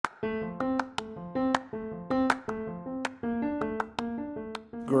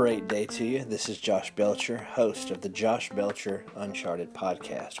Great day to you. This is Josh Belcher, host of the Josh Belcher Uncharted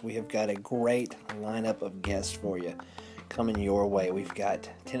podcast. We have got a great lineup of guests for you coming your way. We've got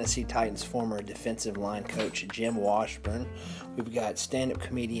Tennessee Titans former defensive line coach Jim Washburn. We've got stand-up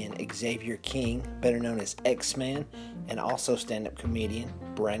comedian Xavier King, better known as X-Man, and also stand-up comedian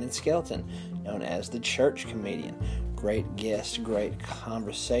Brandon Skelton, known as the Church Comedian. Great guest, great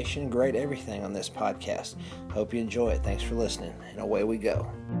conversation, great everything on this podcast. Hope you enjoy it. Thanks for listening, and away we go.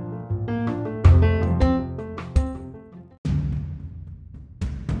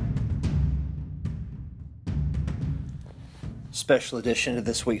 Special edition of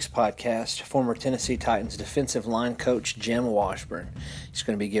this week's podcast, former Tennessee Titans defensive line coach Jim Washburn. He's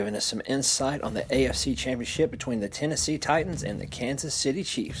going to be giving us some insight on the AFC Championship between the Tennessee Titans and the Kansas City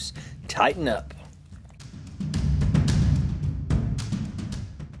Chiefs. Tighten up.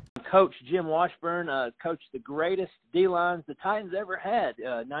 Coach Jim Washburn coached the greatest D-lines the Titans ever had,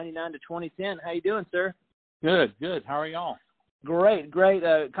 99 to 2010. How you doing, sir? Good. How are y'all? Great.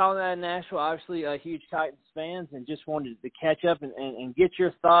 Calling out of Nashville, obviously huge Titans fans, and just wanted to catch up and get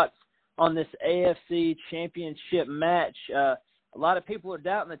your thoughts on this AFC Championship match. A lot of people are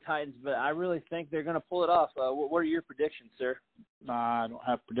doubting the Titans, but I really think they're going to pull it off. What are your predictions, sir? I don't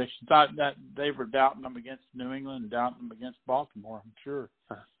have predictions. I thought that they were doubting them against New England and doubting them against Baltimore, I'm sure.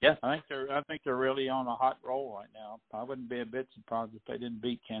 Yeah. I think they're really on a hot roll right now. I wouldn't be a bit surprised if they didn't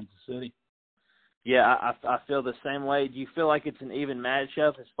beat Kansas City. Yeah, I feel the same way. Do you feel like it's an even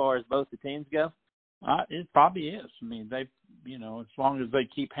matchup as far as both the teams go? It probably is. I mean, as long as they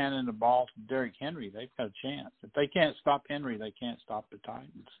keep handing the ball to Derrick Henry, they've got a chance. If they can't stop Henry, they can't stop the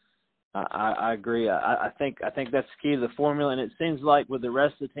Titans. I agree. I think that's the key to the formula, and it seems like with the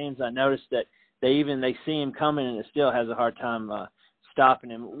rest of the teams, I noticed that they see him coming, and it still has a hard time stopping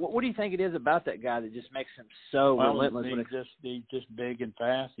him. What do you think it is about that guy that just makes him so relentless? He's just big and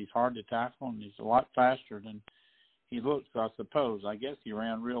fast. He's hard to tackle, and he's a lot faster than he looks, I suppose. I guess he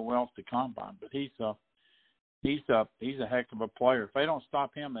ran real well at the combine, but he's a heck of a player. If they don't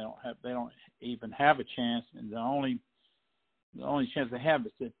stop him, they don't even have a chance. And the only chance they have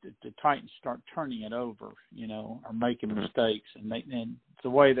is that the Titans start turning it over, or making mistakes. And the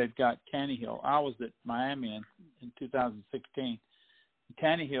way they've got Tannehill. I was at Miami in 2016.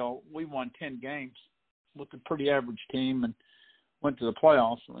 Tannehill, we won 10 games with a pretty average team and went to the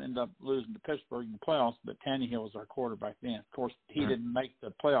playoffs and ended up losing to Pittsburgh in the playoffs, but Tannehill was our quarterback then. Of course, he didn't make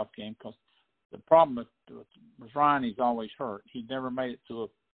the playoff game because the problem with Ryan, he's always hurt. He never made it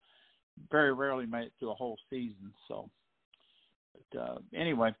very rarely made it to a whole season. So, but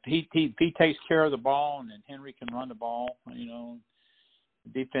anyway, he takes care of the ball, and then Henry can run the ball.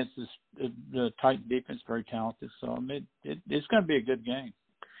 The Titan defense is very talented, so it's going to be a good game.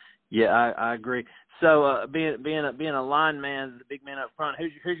 Yeah, I agree. So being a lineman, the big man up front,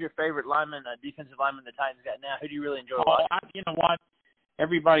 who's your favorite lineman, defensive lineman the Titans got now? Who do you really enjoy watching? You know what?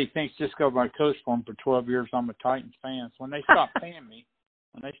 Everybody thinks just because I coached for them for 12 years, I'm a Titans fan. So when they stop paying me,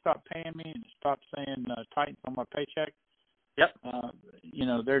 and stop saying Titans on my paycheck, yep.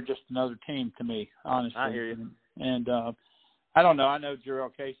 They're just another team to me, honestly. I hear you. And I don't know. I know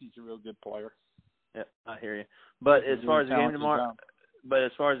Jarrell Casey's a real good player. Yep, I hear you. But as far as the game tomorrow,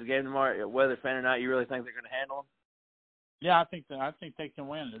 whether fan or not, you really think they're going to handle them? Yeah, I think they can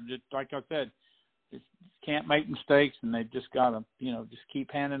win. Just like I said, just can't make mistakes, and they've just got to, just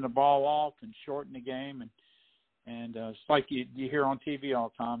keep handing the ball off and shorten the game. And it's like you hear on TV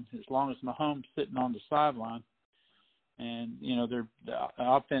all the time. As long as Mahomes sitting on the sideline, and the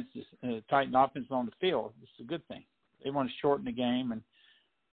offense is Titan offense on the field, it's a good thing. They want to shorten the game, and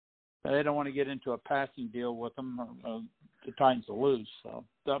they don't want to get into a passing deal with them, or the Titans will lose. So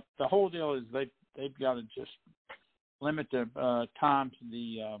the whole deal is they've got to just limit the time to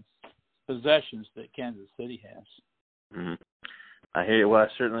the possessions that Kansas City has. Mm-hmm. I hear you. Well, I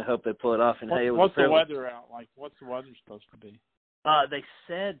certainly hope they pull it off. And what's the weather out like? What's the weather supposed to be? They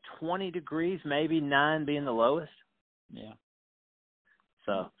said 20 degrees, maybe 9 being the lowest. Yeah.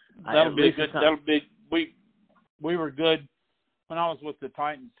 So that'll be good. We were good when I was with the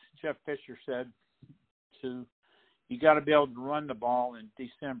Titans. Jeff Fisher said you got to be able to run the ball in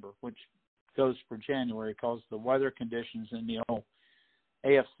December, which goes for January, because the weather conditions in the old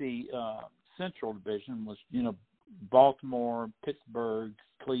AFC Central Division was, Baltimore, Pittsburgh,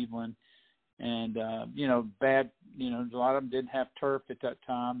 Cleveland, and, bad, a lot of them didn't have turf at that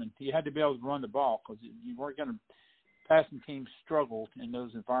time, and you had to be able to run the ball because you weren't going to – passing teams struggled in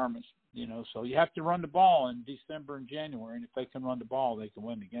those environments, so you have to run the ball in December and January, and if they can run the ball, they can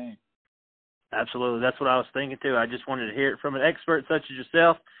win the game. Absolutely. That's what I was thinking, too. I just wanted to hear it from an expert such as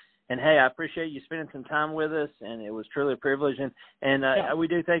yourself. hey, I appreciate you spending some time with us, and it was truly a privilege. And we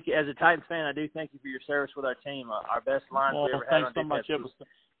do thank you, as a Titans fan, I do thank you for your service with our team. Our best lines we ever had on defense. Thanks so much. It was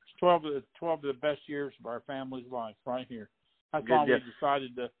 12 of the best years of our family's life right here. That's why we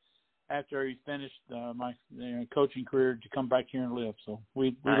decided to, after he finished my coaching career, to come back here and live. So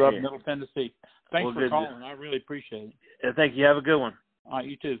we love Middle Tennessee. Thanks for calling. I really appreciate it. Thank you. Have a good one. All right,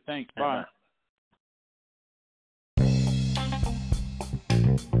 you too. Thanks. Bye.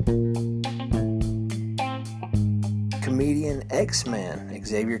 Comedian X-Man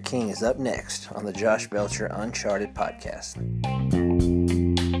Xavier King is up next on the Josh Belcher Uncharted podcast.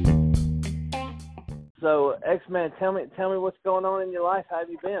 So, X-Man, tell me what's going on in your life. How have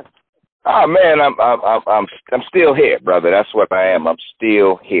you been? Oh man, I'm still here, brother. That's what I am. I'm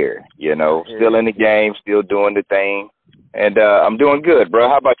still here. You know, still in the game, still doing the thing, and I'm doing good, bro.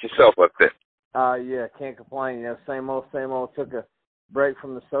 How about yourself up there? Yeah, can't complain. You know, same old. Took a break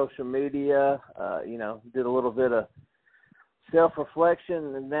from the social media. You know, did a little bit of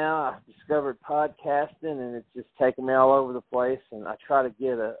self-reflection, and now I've discovered podcasting, and it's just taken me all over the place. And I try to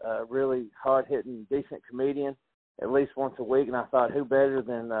get a really hard-hitting, decent comedian at least once a week, and I thought, who better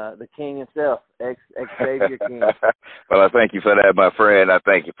than the King himself, Xavier King. Well, I thank you for that, my friend. I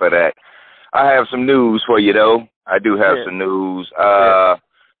thank you for that. I have some news for you, though. I do have some news. I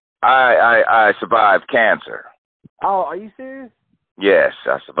survived cancer. Oh, are you serious? Yes,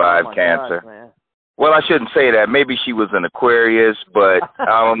 I survived cancer. Gosh, man. Well, I shouldn't say that. Maybe she was an Aquarius, but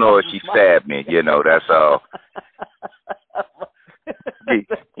I don't know if she stabbed me. You know, that's all.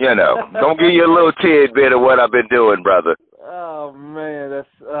 You know, don't give you a little tidbit of what I've been doing, brother. Oh man,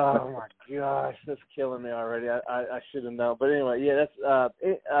 oh my gosh, that's killing me already. I should have known, but anyway, yeah,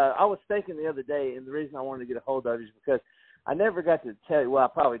 I was thinking the other day, and the reason I wanted to get a hold of you is because I never got to tell you. Well, I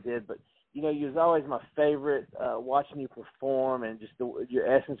probably did, but you know, you was always my favorite. Watching you perform and just your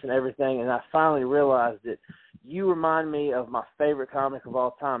essence and everything, and I finally realized that you remind me of my favorite comic of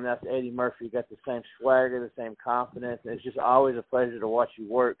all time. That's Eddie Murphy. You got the same swagger, the same confidence. It's just always a pleasure to watch you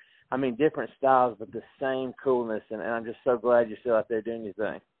work. I mean, different styles, but the same coolness, and I'm just so glad you're still out there doing your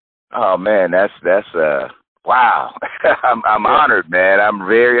thing. Oh man, that's wow. I'm honored, man. I'm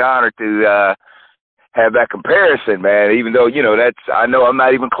very honored to have that comparison, man. Even though, you know, I know I'm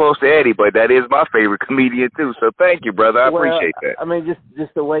not even close to Eddie, but that is my favorite comedian too. So thank you, brother. I appreciate that. I mean,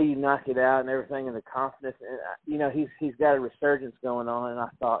 just the way you knock it out and everything, and the confidence. And you know, he's got a resurgence going on, and I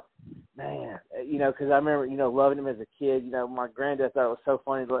thought, man, you know, because I remember, you know, loving him as a kid. You know, my granddad thought it was so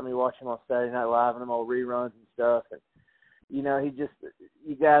funny to let me watch him on Saturday Night Live and them old reruns and stuff. And you know,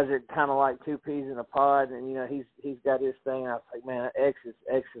 you guys are kind of like two peas in a pod, and you know, he's got his thing. And I was like, man, X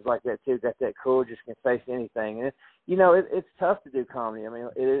is like that too. Got that cool, just can face anything. And you know, it's tough to do comedy. I mean,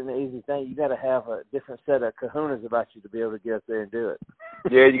 it isn't an easy thing. You got to have a different set of kahunas about you to be able to get up there and do it.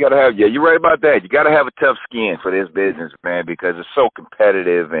 Yeah, you got to have. Yeah, you're right about that. You got to have a tough skin for this business, man, because it's so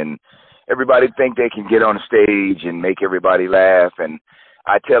competitive, and everybody think they can get on the stage and make everybody laugh. And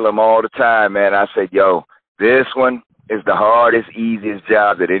I tell them all the time, man. I said, yo, this one is the hardest, easiest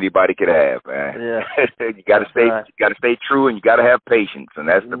job that anybody could have, man. Yeah. You got to stay true, and you got to have patience, and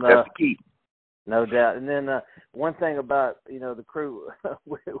that's the key. No doubt. And then one thing about, you know, the crew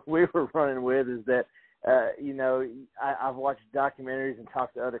we were running with is that, you know, I've watched documentaries and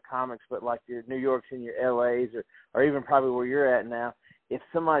talked to other comics, but like your New Yorks and your LAs or even probably where you're at now, if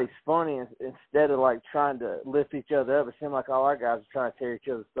somebody's funny, instead of like trying to lift each other up, it seemed like all our guys are trying to tear each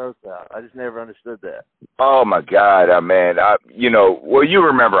other's throats out. I just never understood that. Oh my God, man! You know, well, you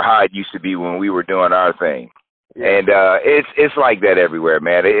remember how it used to be when we were doing our thing, and it's like that everywhere,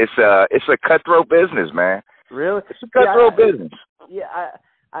 man. It's a cutthroat business, man. Really? It's a cutthroat business. Yeah,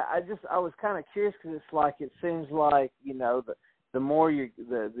 I was kind of curious because it's like it seems like, you know, the more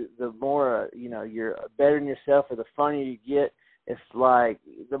the more you know, you're bettering yourself, or the funnier you get. It's like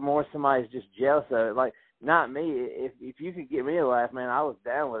the more somebody's just jealous of it. Like, not me. If you could get me a laugh, man, I was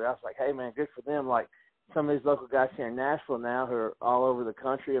down with it. I was like, hey, man, good for them. Like some of these local guys here in Nashville now who are all over the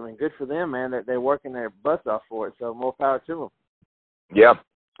country. I mean, good for them, man. They're working their butts off for it. So more power to them. Yeah.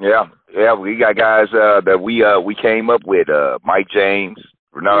 We got guys that we came up with. Mike James,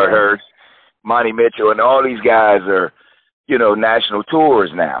 Bernard Hurst, Monty Mitchell, and all these guys are, you know, national tours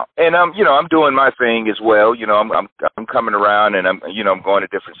now. And I'm doing my thing as well. You know, I'm coming around, and I'm going to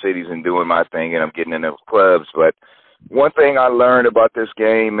different cities and doing my thing, and I'm getting into clubs. But one thing I learned about this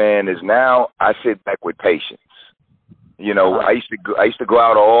game, man, is now I sit back with patience. You know, I used to go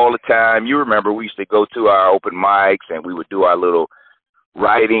out all the time. You remember we used to go to our open mics, and we would do our little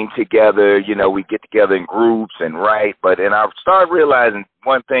writing together. You know, we get together in groups and write. And I started realizing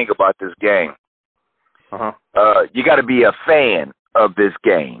one thing about this game. You got to be a fan of this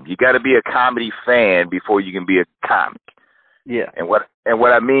game. You got to be a comedy fan before you can be a comic. Yeah. And what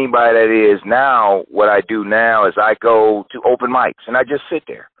I mean by that is now what I do now is I go to open mics and I just sit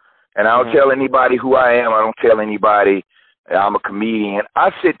there. And I don't tell anybody who I am. I don't tell anybody I'm a comedian.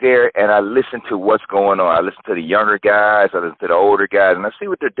 I sit there and I listen to what's going on. I listen to the younger guys. I listen to the older guys, and I see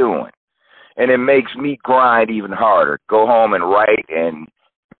what they're doing. And it makes me grind even harder. Go home and write and,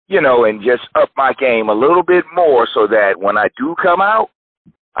 and just up my game a little bit more so that when I do come out,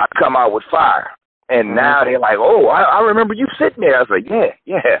 I come out with fire. And now they're like, oh, I remember you sitting there. I was like,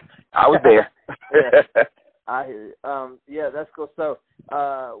 yeah, I was there. I hear you. Yeah, that's cool. So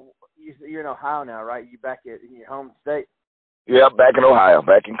you're in Ohio now, right? You back in your home state? Yeah, back in Ohio,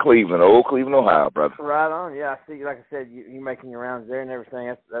 back in Cleveland, old Cleveland, Ohio, brother. Right on. Yeah, I see. Like I said, you making your rounds there and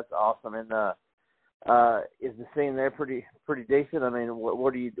everything. That's awesome. And is the scene there pretty decent? I mean,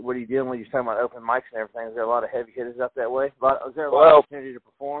 what are you dealing with? You're talking about open mics and everything. Is there a lot of heavy hitters up that way? Is there a lot of opportunity to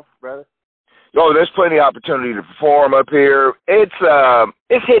perform, brother? Oh, there's plenty of opportunity to perform up here. It's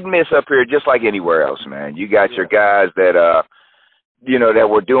hit and miss up here, just like anywhere else, man. You got your guys that that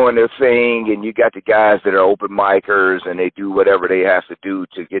were doing their thing, and you got the guys that are open micers, and they do whatever they have to do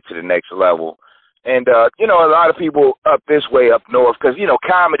to get to the next level. And, a lot of people up this way, up north, because,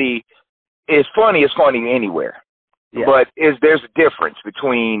 comedy is funny. It's funny anywhere. Yeah. But there's a difference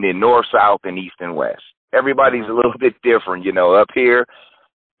between the north, south, and east and west. Everybody's a little bit different, Up here,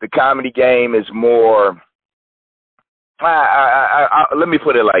 the comedy game is more, let me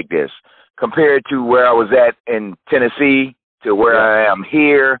put it like this. Compared to where I was at in Tennessee, to where I am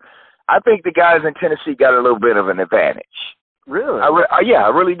here, I think the guys in Tennessee got a little bit of an advantage. Really? I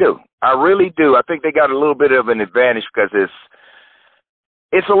really do. I really do. I think they got a little bit of an advantage because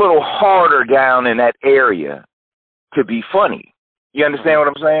it's a little harder down in that area to be funny. You understand what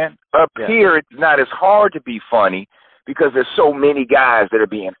I'm saying? Up here, it's not as hard to be funny because there's so many guys that are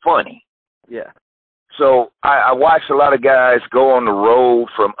being funny. Yeah. So I watch a lot of guys go on the road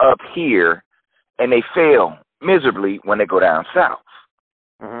from up here, and they fail miserably when they go down south.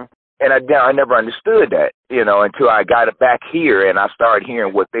 And I never understood that, until I got it back here and I started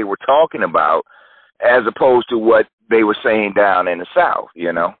hearing what they were talking about as opposed to what they were saying down in the south,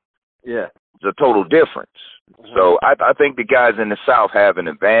 Yeah. It's a total difference. So I think the guys in the south have an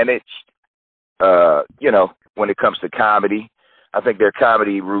advantage, when it comes to comedy. I think their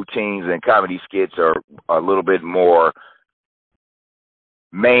comedy routines and comedy skits are a little bit more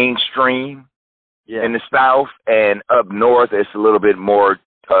mainstream. Yeah. In the South, and up north, it's a little bit more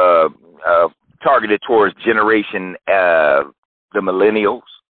targeted towards generation, the millennials.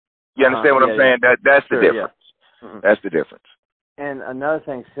 You understand what I'm saying? That's the difference. Yeah. That's the difference. And another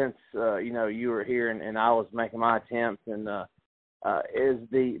thing, since you were here and I was making my attempts, and is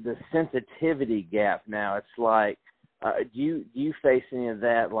the sensitivity gap now. It's like, do you face any of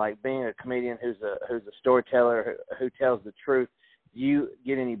that? Like being a comedian who's a storyteller who tells the truth. Do you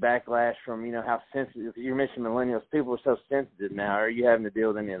get any backlash from, how sensitive, you mentioned millennials, people are so sensitive now. Are you having to deal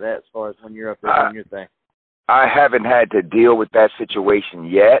with any of that as far as when you're up there doing your thing? I haven't had to deal with that situation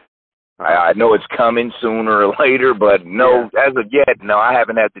yet. I know it's coming sooner or later, but as of yet, I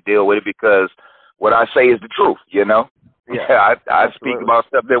haven't had to deal with it because what I say is the truth, Yeah, I speak about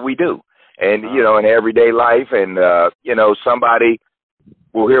stuff that we do. And, in everyday life, and, somebody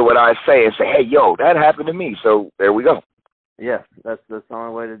will hear what I say and say, hey, yo, that happened to me. So there we go. Yeah, that's the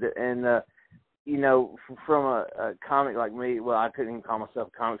only way to do it. And, from a comic like me, well, I couldn't even call myself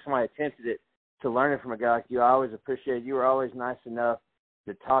a comic. Somebody attempted it to learn it from a guy like you. I always appreciate you were always nice enough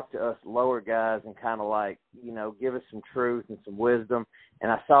to talk to us lower guys and kind of like, give us some truth and some wisdom.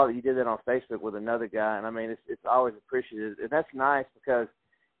 And I saw that you did that on Facebook with another guy. And, I mean, it's always appreciated. And that's nice because,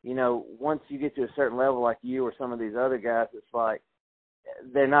 once you get to a certain level like you or some of these other guys, it's like,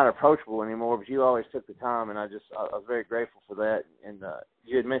 they're not approachable anymore, but you always took the time, and I was very grateful for that. And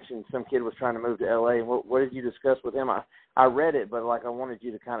you had mentioned some kid was trying to move to L.A. And what did you discuss with him? I read it, but I wanted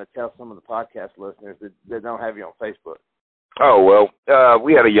you to kind of tell some of the podcast listeners that don't have you on Facebook. Oh, well,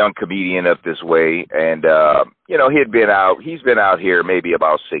 we had a young comedian up this way, and, he's been out here maybe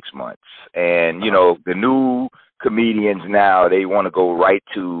about 6 months. And, the new comedians now, they want to go right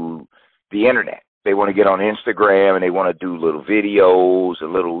to the internet. They want to get on Instagram and they want to do little videos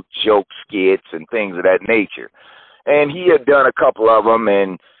and little joke skits and things of that nature. And he had done a couple of them,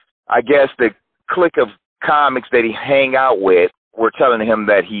 and I guess the clique of comics that he hang out with were telling him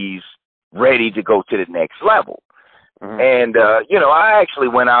that he's ready to go to the next level. And, I actually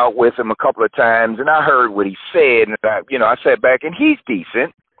went out with him a couple of times, and I heard what he said, and, I sat back, and he's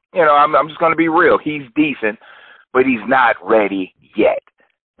decent. I'm just going to be real. He's decent, but he's not ready yet.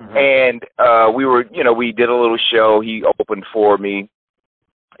 And we did a little show. He opened for me,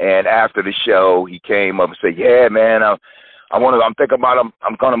 and after the show, he came up and said, "Yeah, man, I'm thinking about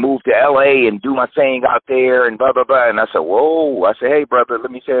I'm gonna move to LA and do my thing out there and blah blah blah." And I said, "Whoa!" I said, "Hey, brother,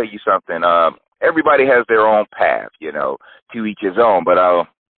 let me tell you something. Everybody has their own path, to each his own. But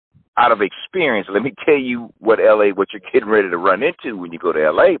out of experience, let me tell you what you're getting ready to run into when you go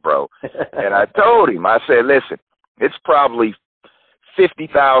to LA, bro." And I told him, I said, "Listen, it's probably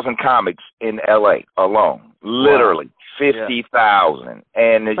 50,000 comics in LA alone, literally 50,000,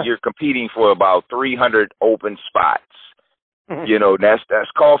 and you're competing for about 300 open spots.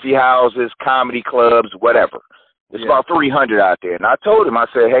 That's coffee houses, comedy clubs, whatever. It's about 300 out there." And I told him, I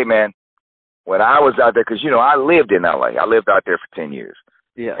said, "Hey, man, when I was out there, because I lived in LA, I lived out there for 10 years,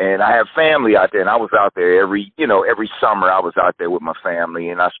 and I have family out there, and I was out there every summer. I was out there with my family,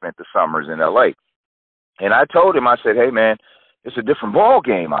 and I spent the summers in LA." And I told him, I said, "Hey, man, it's a different ball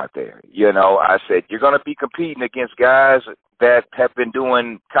game out there. I said, you're going to be competing against guys that have been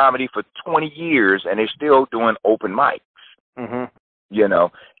doing comedy for 20 years, and they're still doing open mics."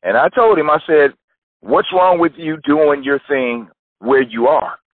 And I told him, I said, "What's wrong with you doing your thing where you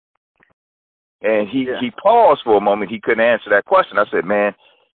are?" And he paused for a moment. He couldn't answer that question. I said, "Man,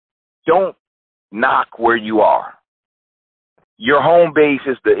 don't knock where you are. Your home base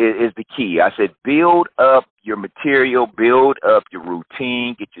is the key." I said, "Build up your material, build up your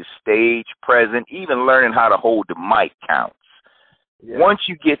routine, get your stage present, even learning how to hold the mic counts. Once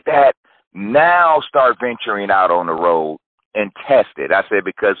you get that, now start venturing out on the road and test it." I said,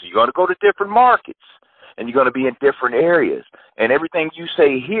 "Because you're going to go to different markets, and you're going to be in different areas, and everything you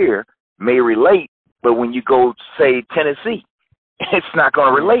say here may relate, but when you go, say, Tennessee, it's not going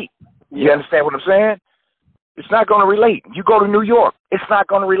to relate." You understand what I'm saying? It's not going to relate. You go to New York, it's not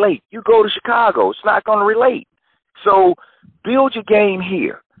going to relate. You go to Chicago, it's not going to relate. So build your game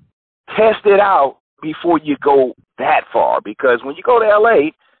here. Test it out before you go that far, because when you go to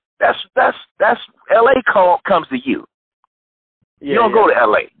LA, that's LA comes to you. You don't go to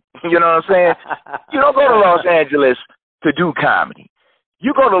LA. You know what I'm saying? You don't go to Los Angeles to do comedy.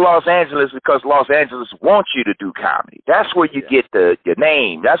 You go to Los Angeles because Los Angeles wants you to do comedy. That's where you get your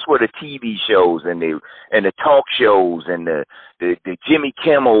name. That's where the TV shows and the talk shows and the Jimmy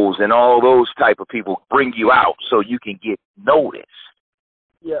Kimmels and all those type of people bring you out so you can get noticed.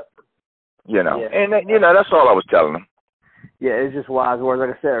 Yep. And that's all I was telling them. Yeah, it's just wise words.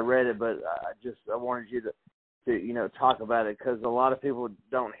 Like I said, I read it, but I wanted you to talk about it, because a lot of people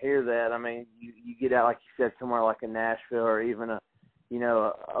don't hear that. I mean, you get out, like you said, somewhere like in Nashville or even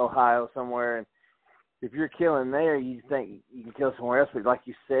Ohio somewhere, and if you're killing there, you think you can kill somewhere else. But like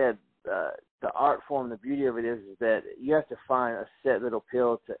you said, the art form, the beauty of it is that you have to find a set that'll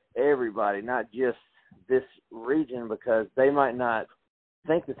appeal to everybody, not just this region, because they might not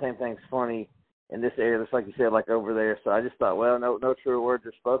think the same thing's funny in this area, just like you said, like over there. So I just thought, well, no truer words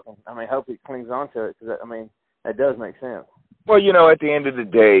are spoken. I mean, I hope he clings on to it, because that does make sense. Well, at the end of the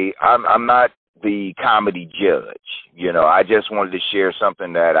day, I'm not the comedy judge. I just wanted to share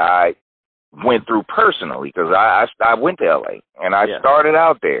something that I went through personally, because I went to LA and I started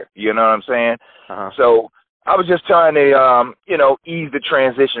out there. You know what I'm saying? So I was just trying to, ease the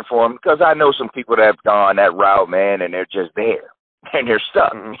transition for them, because I know some people that have gone that route, man, and they're just there and they're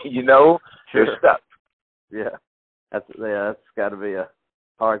stuck. They're stuck. Yeah, that's got to be a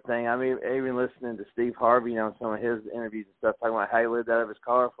hard thing. I mean, even listening to Steve Harvey, some of his interviews and stuff, talking about how he lived out of his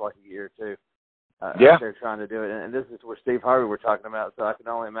car for like a year or two. Out there trying to do it. And this is where Steve Harvey we're talking about, so I can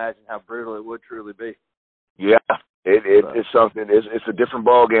only imagine how brutal it would truly be. Yeah, it's something. It's a different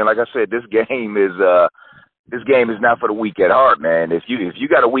ball game. Like I said, this game is not for the weak at heart, man. If you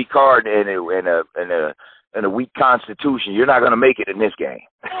got a weak heart and a weak constitution, you're not going to make it in this game.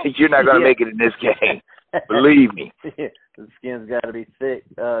 You're not going to make it in this game. Believe me. The skin's got to be thick.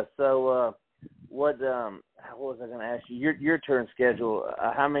 What was I going to ask you? Your turn schedule.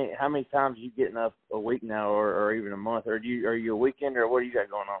 How many times are you getting up a week now, or even a month? Or are you a weekend, or what do you got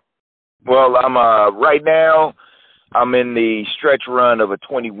going on? Well, I'm right now. I'm in the stretch run of a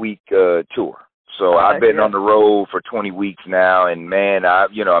 20-week tour. So I've been on the road for 20 weeks now, and man,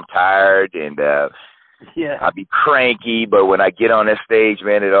 I'm tired, and I be cranky. But when I get on that stage,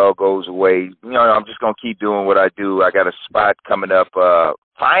 man, it all goes away. I'm just gonna keep doing what I do. I got a spot coming up.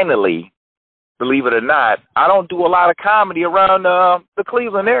 Finally. Believe it or not, I don't do a lot of comedy around the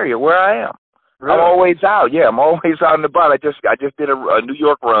Cleveland area where I am. Really? I'm always out. Yeah, I'm always out and about. I just did a New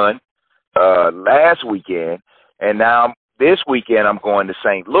York run last weekend, and now this weekend I'm going to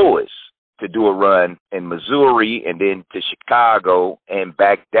St. Louis to do a run in Missouri, and then to Chicago, and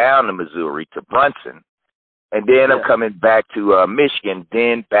back down to Missouri to Brunson And then I'm coming back to Michigan,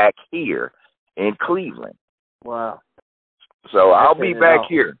 then back here in Cleveland. Wow. So I'll be back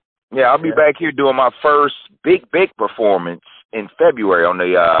here. Yeah, I'll be back here doing my first big performance in February on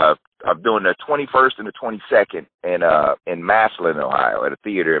the I'm doing the 21st and the 22nd in Massillon, Ohio, at a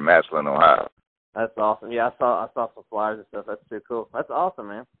theater in Massillon, Ohio. That's awesome. Yeah, I saw some flyers and stuff. That's too cool. That's awesome,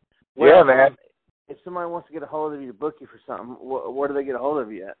 man. Well, yeah, man. If somebody wants to get a hold of you to book you for something, where do they get a hold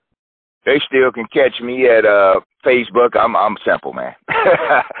of you at? They still can catch me at Facebook. I'm simple, man.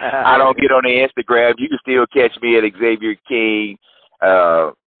 I don't get on the Instagram. You can still catch me at Xavier King,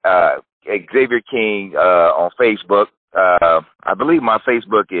 on Facebook. I believe my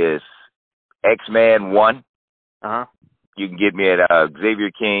Facebook is Xman1. Uh-huh. You can get me at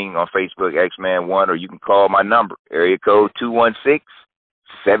Xavier King on Facebook, Xman1, or you can call my number, area code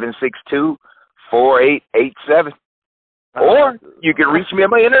 216-762-4887. Or you can reach me on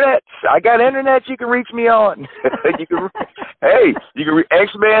my internet. I got internet you can reach me on. you can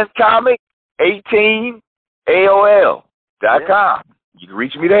Xman Comic 18 AOL.com. You can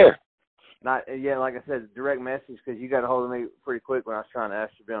reach me there. Like I said, direct message, because you got a hold of me pretty quick when I was trying to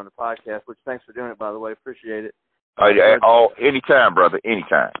ask you to be on the podcast, which thanks for doing it, by the way. Appreciate it. Anytime, brother,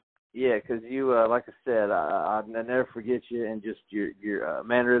 anytime. Yeah, because you, like I said, I never forget you, and just your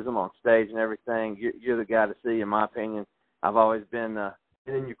mannerism on stage and everything. You're the guy to see, in my opinion. I've always been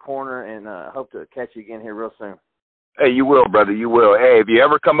in your corner, and hope to catch you again here real soon. Hey, you will, brother. You will. Hey, if you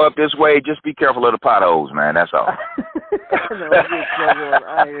ever come up this way, just be careful of the potholes, man. That's all.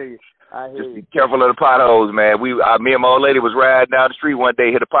 I hear you. Just be careful of the potholes, man. Me and my old lady was riding down the street one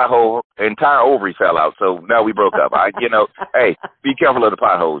day, hit a pothole, entire ovary fell out. So now we broke up. Hey, be careful of the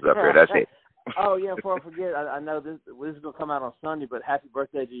potholes up here. That's it. Oh yeah, before I forget, I know this is gonna come out on Sunday, but happy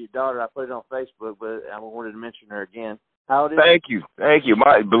birthday to your daughter. I put it on Facebook, but I wanted to mention her again. How old is she? Thank you.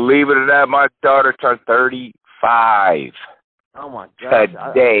 Believe it or not, my daughter turned 35. Oh my gosh.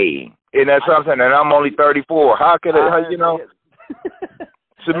 Today. Isn't that something? And I'm only 34. How could it?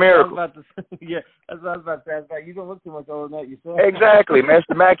 It's a miracle. That's what I was about to say. You don't look too much older than that yourself. Exactly, man. It's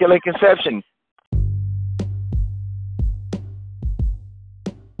the Immaculate Conception.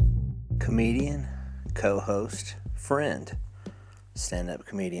 Comedian, co-host, friend, stand-up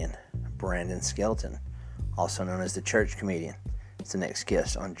comedian, Brandon Skelton, also known as the Church Comedian. It's the next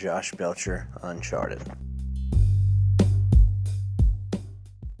guest on Josh Belcher Uncharted.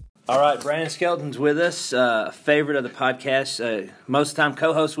 All right, Brandon Skelton's with us, favorite of the podcast. Most of the time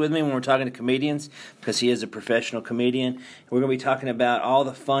co-hosts with me when we're talking to comedians, because he is a professional comedian. We're going to be talking about all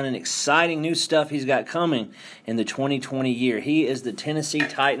the fun and exciting new stuff he's got coming in the 2020 year. He is the Tennessee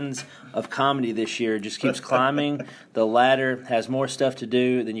Titans of comedy this year. Just keeps climbing the ladder, has more stuff to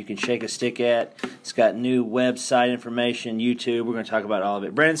do than you can shake a stick at. It's got new website information, YouTube. We're going to talk about all of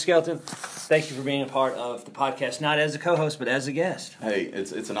it. Brandon Skelton, thank you for being a part of the podcast, not as a co-host, but as a guest. Hey,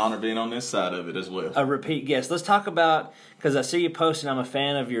 it's an honor being on this side of it as well. A repeat guest. Let's talk about, because I see you posting, I'm a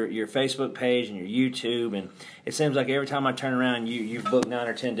fan of your Facebook page and your YouTube, and it seems like every time I turn around, you've booked 9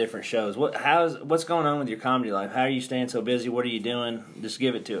 or 10 different shows. What's going on with your comedy life? How are you staying so busy? What are you doing? Just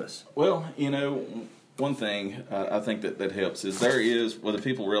give it to us. Well, one thing I think that helps is there is, whether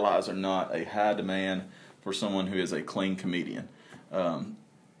people realize or not, a high demand for someone who is a clean comedian.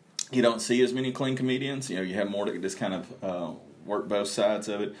 You don't see as many clean comedians. You have more to just kind of work both sides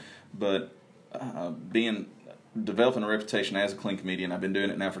of it. But developing a reputation as a clean comedian, I've been doing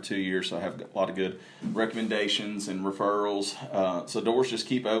it now for 2 years, so I have a lot of good recommendations and referrals. So doors just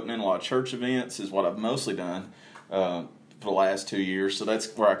keep opening. A lot of church events is what I've mostly done for the last 2 years. So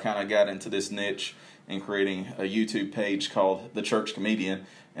that's where I kind of got into this niche in creating a YouTube page called The Church Comedian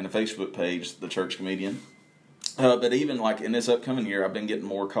and a Facebook page, The Church Comedian. But even like in this upcoming year, I've been getting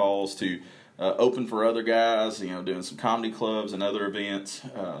more calls to open for other guys, doing some comedy clubs and other events.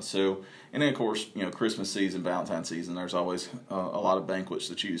 And then of course, Christmas season, Valentine's season, there's always a lot of banquets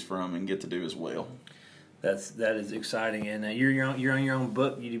to choose from and get to do as well. That is exciting. And you're on your own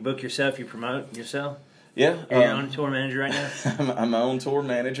book. You book yourself. You promote yourself. Yeah, you're your own tour manager right now. I'm my own tour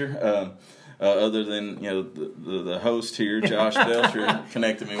manager. Other than the host here, Josh Belcher,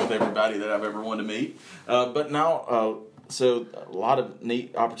 connected me with everybody that I've ever wanted to meet. But now, so a lot of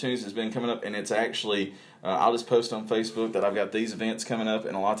neat opportunities has been coming up, and it's actually I'll just post on Facebook that I've got these events coming up,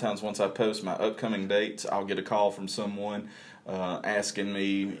 and a lot of times once I post my upcoming dates, I'll get a call from someone asking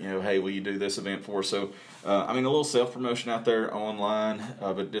me, hey, will you do this event for us? So, a little self-promotion out there online,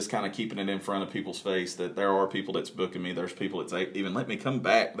 but just kind of keeping it in front of people's face that there are people that's booking me. There's people that's even let me come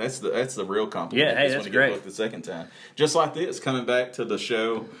back. That's the real compliment. Yeah, hey, that's when great. Get booked the second time. Just like this, coming back to the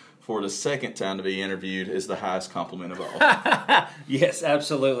show for the second time to be interviewed is the highest compliment of all. Yes,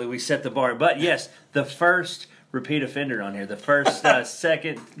 absolutely. We set the bar. But yes, the first repeat offender on here, the first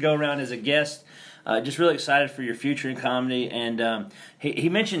second go around as a guest. Just really excited for your future in comedy. And he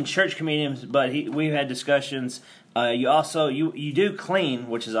mentioned church comedians, but we've had discussions. You also you do clean,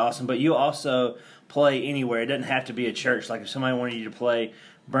 which is awesome, but you also play anywhere. It doesn't have to be a church. Like if somebody wanted you to play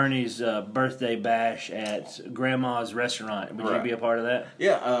Bernie's birthday bash at Grandma's restaurant, would you be a part of that?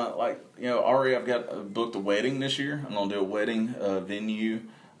 Yeah, Ari, I've got booked a wedding this year. I'm going to do a wedding venue.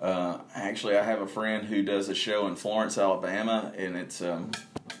 Actually, I have a friend who does a show in Florence, Alabama, and it's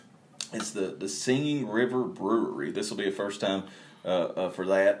the Singing River Brewery. This will be a first time for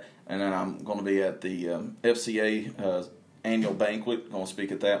that. And then I'm going to be at the FCA annual banquet. Going to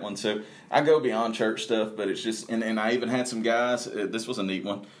speak at that one. So I go beyond church stuff, but it's just, and I even had some guys, this was a neat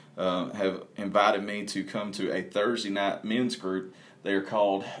one, have invited me to come to a Thursday night men's group. They're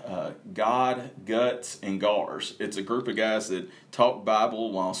called God, Guts, and Gars. It's a group of guys that talk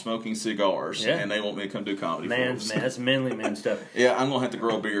Bible while smoking cigars, and they want me to come do comedy. Man, that's manly man stuff. Yeah, I'm going to have to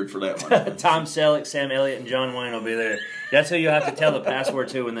grow a beard for that one. Tom Selleck, Sam Elliott, and John Wayne will be there. That's who you'll have to tell the password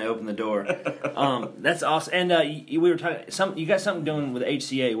to when they open the door. That's awesome. And we were talking. You got something doing with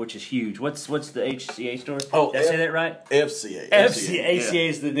HCA, which is huge. What's the HCA store? Oh, did I say that right? FCA. HCA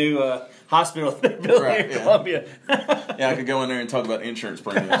is the new hospital they built here in Columbia. Yeah, I could go in there and talk about insurance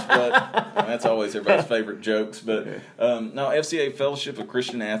premiums, but that's always everybody's favorite jokes. But no, FCA, Fellowship of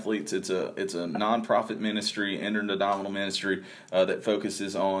Christian Athletes. It's a nonprofit ministry, interdenominational ministry that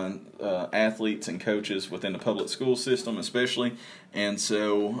focuses on athletes and coaches within the public school system, especially. And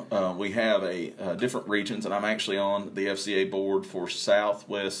so we have different regions, and I'm actually on the FCA board for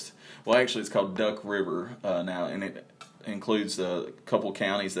Southwest. Well, actually, it's called Duck River now, and it includes a couple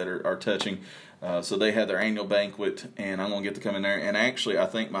counties that are touching. So they had their annual banquet, and I'm going to get to come in there. And actually, I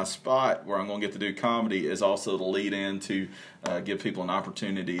think my spot where I'm going to get to do comedy is also the lead in to give people an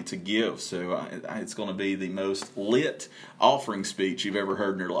opportunity to give. So it's going to be the most lit offering speech you've ever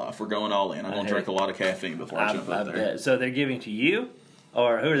heard in your life. We're going all in. I'm going to drink a lot of caffeine before I jump up there. So they're giving to you?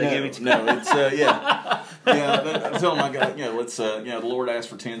 Or who are they giving to? No, it's yeah. I tell them I got let's the Lord asked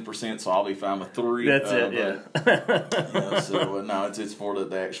for 10%, so I'll be fine with 3. That's it. So no, it's for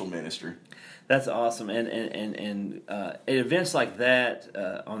the actual ministry. That's awesome, and at events like that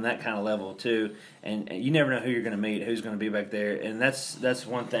on that kind of level too, and you never know who you're going to meet, who's going to be back there, and that's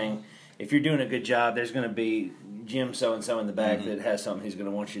one thing. If you're doing a good job, there's going to be Jim so and so in the back that has something he's going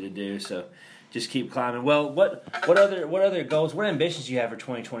to want you to do. So. Just keep climbing. Well, what other goals, what ambitions do you have for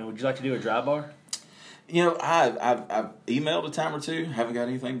 2020? Would you like to do a dry bar? I've emailed a time or two. Haven't got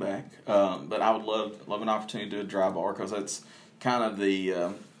anything back. But I would love an opportunity to do a dry bar because that's kind of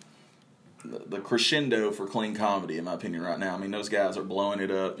the crescendo for clean comedy, in my opinion, right now. I mean, those guys are blowing it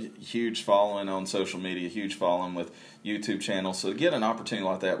up. Huge following on social media. Huge following with YouTube channels. So to get an opportunity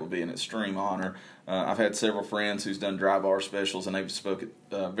like that would be an extreme honor. I've had several friends who's done dry bar specials, and they've spoken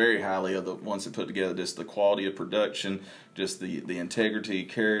very highly of the ones that put together. Just the quality of production, just the integrity,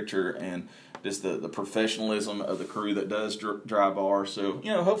 character, and just the professionalism of the crew that does dry bar. So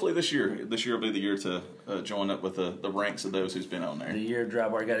hopefully this year will be the year to join up with the ranks of those who's been on there. The year of dry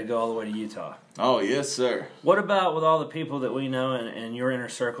bar, got to go all the way to Utah. Oh yes, sir. What about with all the people that we know and your inner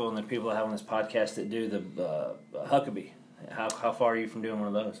circle and the people that have on this podcast that do the Huckabee? How far are you from doing one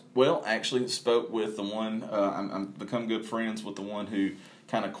of those? Well, actually spoke with the one, I'm become good friends with the one who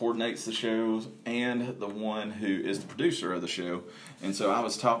kind of coordinates the shows and the one who is the producer of the show. And so I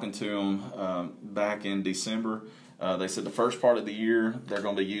was talking to them back in December. They said the first part of the year they're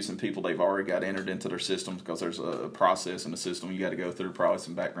going to be using people they've already got entered into their systems because there's a process in the system you got to go through, probably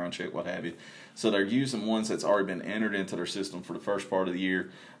some background check, what have you. So they're using ones that's already been entered into their system for the first part of the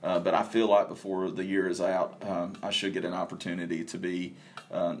year. But I feel like before the year is out, I should get an opportunity to be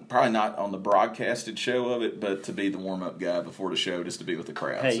probably not on the broadcasted show of it, but to be the warm-up guy before the show, just to be with the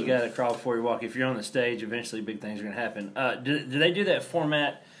crowd. Hey, you got to crawl before you walk. If you're on the stage, eventually big things are going to happen. Do they do that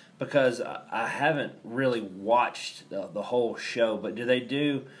format? Because I haven't really watched the whole show, but do they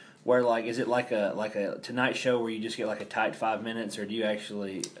do where is it like a Tonight Show where you just get like a tight 5 minutes, or do you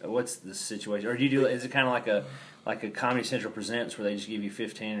actually what's the situation, or do you do is it kind of like a Comedy Central Presents where they just give you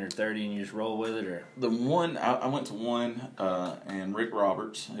 15 or 30 and you just roll with it? Or the one I went to one and Rick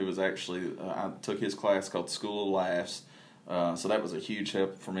Roberts, who was actually I took his class called School of Laughs, so that was a huge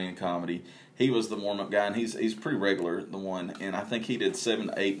help for me in comedy. He was the warm-up guy, and he's pretty regular, the one, and I think he did 7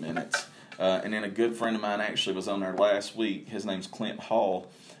 to 8 minutes. And then a good friend of mine actually was on there last week. His name's Clint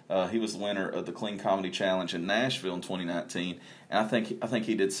Hall. He was the winner of the Clean Comedy Challenge in Nashville in 2019, and I think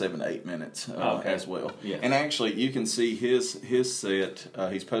he did 7 to 8 minutes as well. Yes. And actually, you can see his set.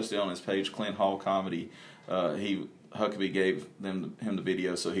 He's posted on his page, Clint Hall Comedy. Huckabee gave him the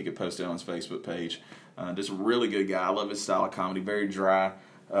video so he could post it on his Facebook page. Just a really good guy. I love his style of comedy. Very dry.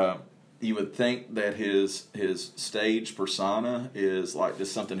 You would think that his stage persona is like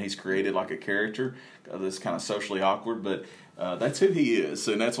just something he's created, like a character that's kind of socially awkward, but that's who he is,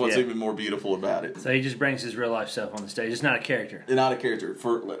 and that's what's even more beautiful about it. So he just brings his real life self on the stage. It's not a character. Not a character.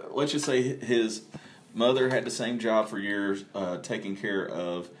 Let's just say his mother had the same job for years, taking care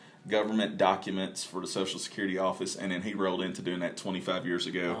of government documents for the Social Security office, and then he rolled into doing that 25 years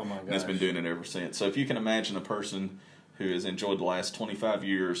ago, oh my gosh, and has been doing it ever since. So if you can imagine a person who has enjoyed the last 25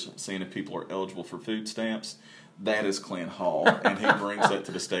 years seeing if people are eligible for food stamps, that is Clint Hall, and he brings that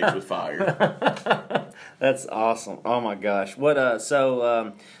to the stage with fire. That's awesome. Oh my gosh. What?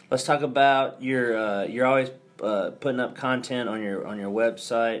 So let's talk about you're always putting up content on your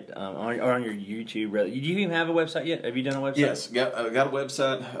website or on your YouTube. Do you even have a website yet? Have you done a website? Yes, got a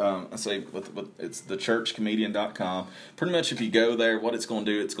website. I say it's thechurchcomedian.com. Pretty much, if you go there, what it's going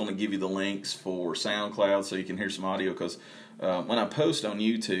to do, it's going to give you the links for SoundCloud, so you can hear some audio. Because when I post on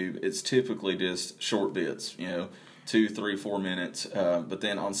YouTube, it's typically just short bits, 2, 3, 4 minutes. But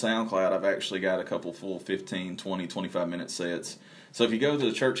then on SoundCloud, I've actually got a couple full 15, 20, 25-minute sets. So if you go to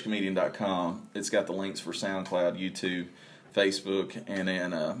thechurchcomedian.com, it's got the links for SoundCloud, YouTube, Facebook, and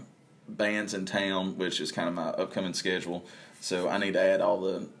then bands in town, which is kind of my upcoming schedule. So I need to add all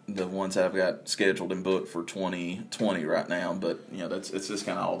the ones I've got scheduled and booked for 2020 right now. But it's just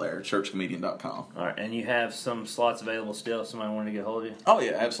kind of all there. Churchcomedian.com. All right, and you have some slots available still. If somebody wanted to get hold of you. Oh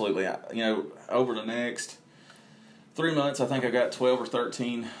yeah, absolutely. Over the next 3 months, I think I got 12 or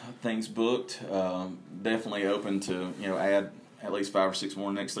 13 things booked. Definitely open to add at least 5 or 6 more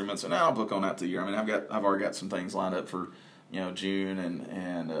in the next 3 months, and I'll book on out the year. I mean, I've already got some things lined up for June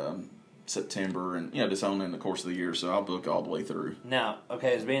and September, and just on in the course of the year. So I'll book all the way through. Now,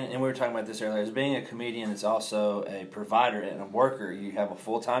 okay, and we were talking about this earlier. As being a comedian, it's also a provider and a worker. You have a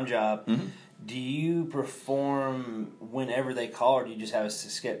full-time job. Mm-hmm. Do you perform whenever they call, or do you just have a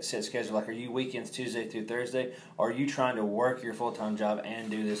set schedule? Like, are you weekends Tuesday through Thursday, or are you trying to work your full-time job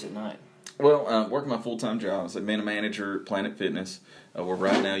and do this at night? Well, working my full-time job, I've been a manager at Planet Fitness, where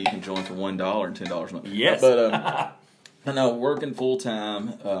right now you can join for $1 and $10 a month. Yes. But working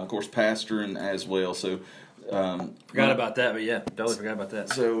full-time, of course, pastoring as well. So forgot about that, but yeah, totally forgot about that.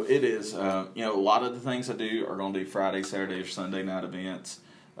 So it is, a lot of the things I do are going to be Friday, Saturday, or Sunday night events.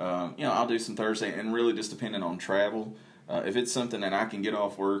 I'll do some Thursday, and really just depending on travel. If it's something that I can get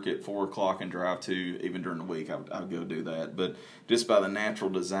off work at 4 o'clock and drive to, even during the week, I'll go do that. But just by the natural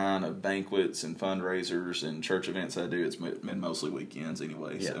design of banquets and fundraisers and church events I do, it's been mostly weekends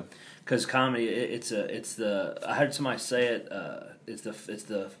anyway. Yeah, because comedy, I heard somebody say it. It's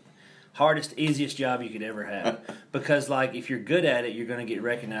the hardest, easiest job you could ever have. Because like if you're good at it, you're going to get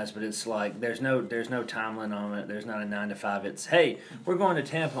recognized. But it's like there's no time limit on it. There's not a 9 to 5. It's hey, we're going to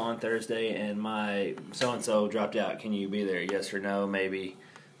Tampa on Thursday, and my so and so dropped out. Can you be there? Yes or no? Maybe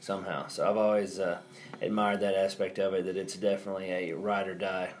somehow. So I've always admired that aspect of it. That it's definitely a ride or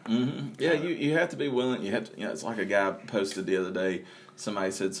die. Mm-hmm. Yeah, you have to be willing. You have to. It's like a guy posted the other day.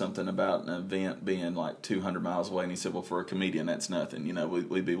 Somebody said something about an event being like 200 miles away, and he said, well, for a comedian, that's nothing.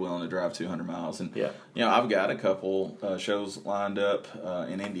 We'd be willing to drive 200 miles. And, I've got a couple shows lined up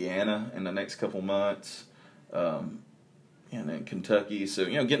in Indiana in the next couple months, and in Kentucky. So,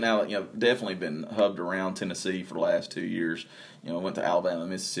 getting out, definitely been hubbed around Tennessee for the last 2 years. I went to Alabama,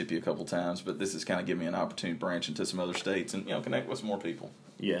 Mississippi a couple times, but this has kind of given me an opportunity to branch into some other states and, connect with some more people.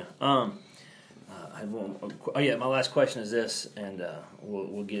 Yeah. My last question is this, and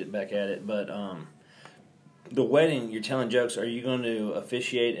we'll get back at it. But the wedding, you're telling jokes. Are you going to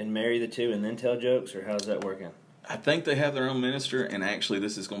officiate and marry the two and then tell jokes, or how's that working? I think they have their own minister, and actually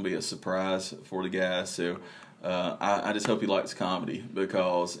this is going to be a surprise for the guy. So I just hope he likes comedy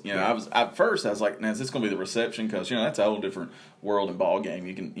because I was like, now is this going to be the reception? Because that's a whole different world and ball game.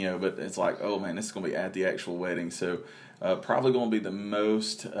 You can but it's like, oh man, this is going to be at the actual wedding. So probably going to be the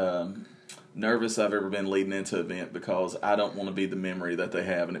most nervous I've ever been leading into an event because I don't want to be the memory that they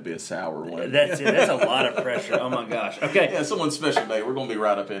have and it be a sour one. That's it. That's a lot of pressure. Oh my gosh. Okay. Yeah, someone's special day. We're going to be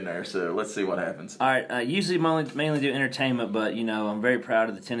right up in there. So let's see what happens. All right. I usually mainly do entertainment, but I'm very proud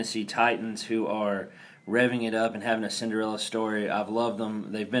of the Tennessee Titans who are revving it up and having a Cinderella story. I've loved them.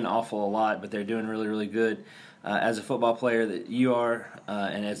 They've been awful a lot, but they're doing really, really good. as a football player that you are,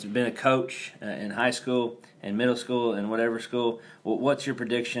 and has been a coach in high school and middle school and whatever school, what's your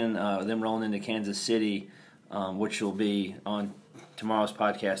prediction of them rolling into Kansas City, which will be on tomorrow's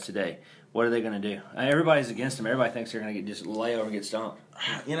podcast today? What are they going to do? Everybody's against them. Everybody thinks they're going to just lay over and get stomped.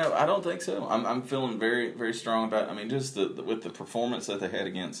 I don't think so. I'm feeling very, very strong about it. I mean, just with the performance that they had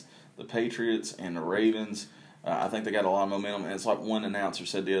against the Patriots and the Ravens, I think they got a lot of momentum. And it's like one announcer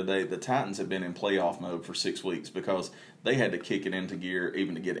said the other day, the Titans have been in playoff mode for 6 weeks because they had to kick it into gear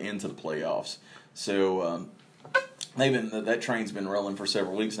even to get into the playoffs. So that train's been rolling for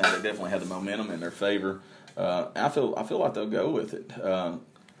several weeks now. They definitely had the momentum in their favor. I feel like they'll go with it.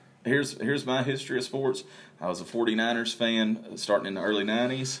 Here's my history of sports. I was a 49ers fan starting in the early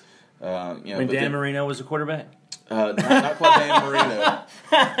 90s. When Dan Marino was a quarterback? Not quite Dan Marino.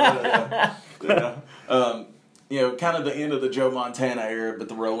 But, kind of the end of the Joe Montana era, but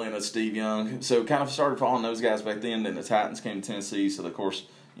the roll-in of Steve Young. So kind of started following those guys back then. Then the Titans came to Tennessee. So, of course,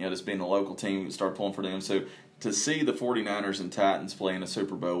 just being a local team, started pulling for them. So to see the 49ers and Titans play in a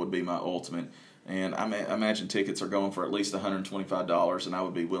Super Bowl would be my ultimate. And I imagine tickets are going for at least $125, and I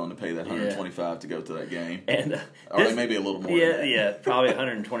would be willing to pay that $125 to go to that game. And or maybe a little more. Yeah, probably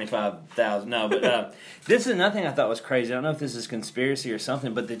 $125,000. No, but this is another thing I thought was crazy. I don't know if this is conspiracy or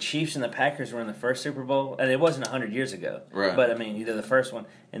something, but the Chiefs and the Packers were in the first Super Bowl, and it wasn't 100 years ago. Right. But I mean, either the first one,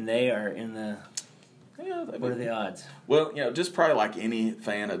 and they are in the. What are the odds? Well, just probably like any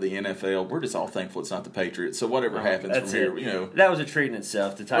fan of the NFL, we're just all thankful it's not the Patriots. So whatever happens from here, that was a treat in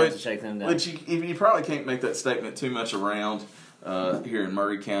itself. The Titans to take them down. But you probably can't make that statement too much around here in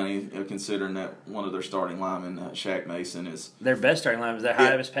Murray County, considering that one of their starting linemen, Shaq Mason, is their best starting lineman. Is their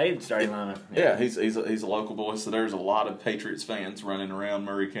highest paid starting lineman. Yeah, he's a local boy. So there's a lot of Patriots fans running around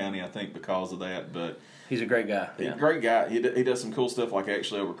Murray County, I think, because of that. But he's a great guy. Great guy. He does some cool stuff. Like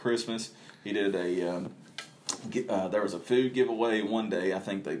actually over Christmas, he did a. There was a food giveaway one day. I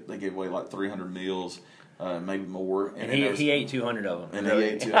think they gave away like 300 meals, maybe more. And he ate 200 of them. And he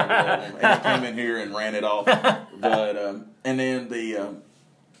ate 200 of them. And he came in here and ran it off. But and then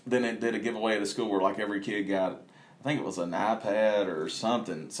then it did a giveaway at a school where like every kid got, I think it was an iPad or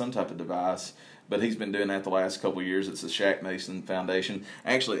something, some type of device. But he's been doing that the last couple of years. It's the Shaq Mason Foundation.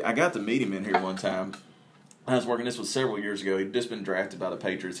 Actually, I got to meet him in here one time. I was working. This was several years ago. He'd just been drafted by the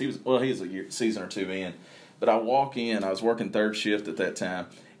Patriots. He was a season or two in. But I walk in, I was working third shift at that time,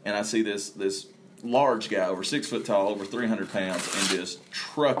 and I see this large guy, over 6 foot tall, over 300 pounds, and just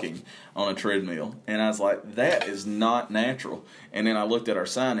trucking on a treadmill. And I was like, that is not natural. And then I looked at our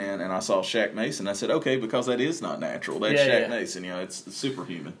sign-in, and I saw Shaq Mason. I said, okay, because that is not natural. That's Shaq Mason. It's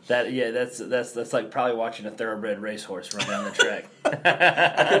superhuman. That's like probably watching a thoroughbred racehorse run down the track.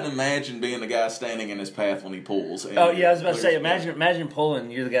 I couldn't imagine being the guy standing in his path when he pulls. I was about to say, imagine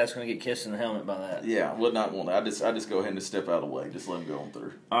pulling. You're the guy that's going to get kissed in the helmet by that. Yeah, would not want that. I just go ahead and step out of the way. Just let him go on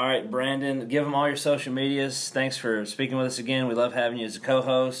through. All right, Brandon, give them all your social medias. Thanks for speaking with us again. We love having you as a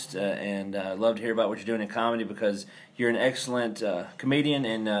co-host, and love to hear about what you're doing in comedy because you're an excellent comedian,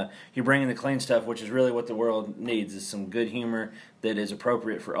 and you're bringing the clean stuff, which is really what the world needs, is some good humor that is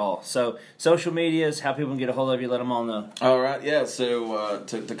appropriate for all. So, social medias, how people can get a hold of you, let them all know. All right, yeah. So,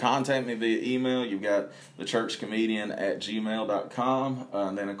 to contact me via email, you've got thechurchcomedian@gmail.com.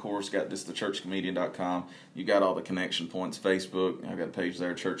 And then, of course, got just thechurchcomedian.com. You got all the connection points, Facebook. I've got a page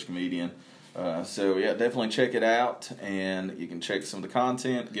there, Church Comedian. So, yeah, definitely check it out, and you can check some of the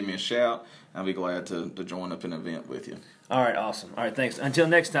content. Give me a shout. I'll be glad to join up an event with you. All right, awesome. All right, thanks. Until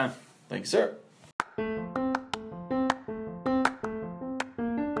next time. Thank you, sir.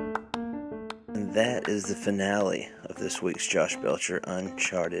 And that is the finale of this week's Josh Belcher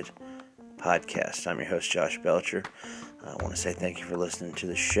Uncharted podcast. I'm your host, Josh Belcher. I want to say thank you for listening to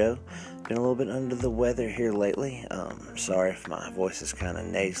the show. Been a little bit under the weather here lately. Sorry if my voice is kind of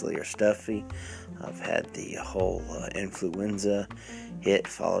nasally or stuffy. I've had the whole influenza hit,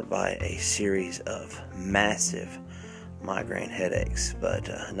 followed by a series of massive migraine headaches. But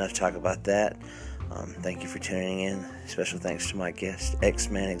enough talk about that. Thank you for tuning in. Special thanks to my guest,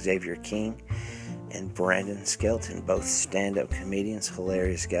 X-Man Xavier King and Brandon Skelton, both stand-up comedians,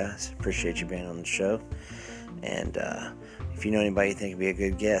 hilarious guys. Appreciate you being on the show. And if you know anybody you think would be a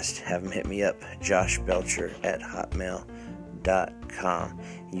good guest, have them hit me up, joshbelcher@hotmail.com.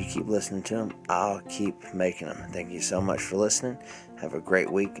 You keep listening to them, I'll keep making them. Thank you so much for listening. Have a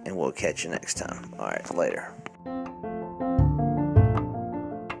great week, and we'll catch you next time. All right, later.